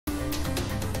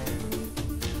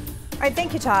All right,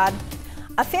 thank you, Todd.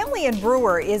 A family in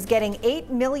Brewer is getting $8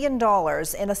 million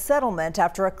in a settlement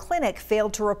after a clinic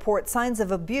failed to report signs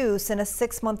of abuse in a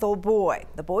 6-month-old boy.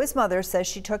 The boy's mother says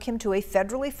she took him to a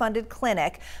federally funded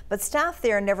clinic, but staff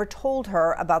there never told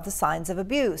her about the signs of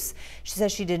abuse. She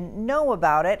says she didn't know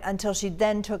about it until she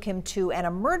then took him to an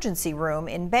emergency room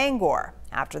in Bangor.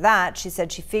 After that, she said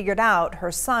she figured out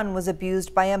her son was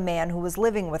abused by a man who was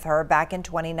living with her back in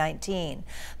 2019.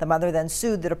 The mother then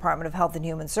sued the Department of Health and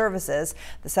Human Services.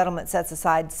 The settlement sets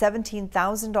aside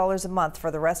 $17,000 a month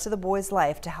for the rest of the boy's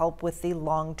life to help with the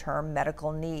long-term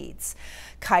medical needs.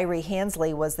 Kyrie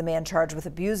Hansley was the man charged with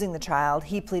abusing the child.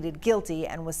 He pleaded guilty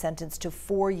and was sentenced to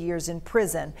 4 years in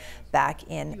prison back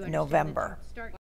in November.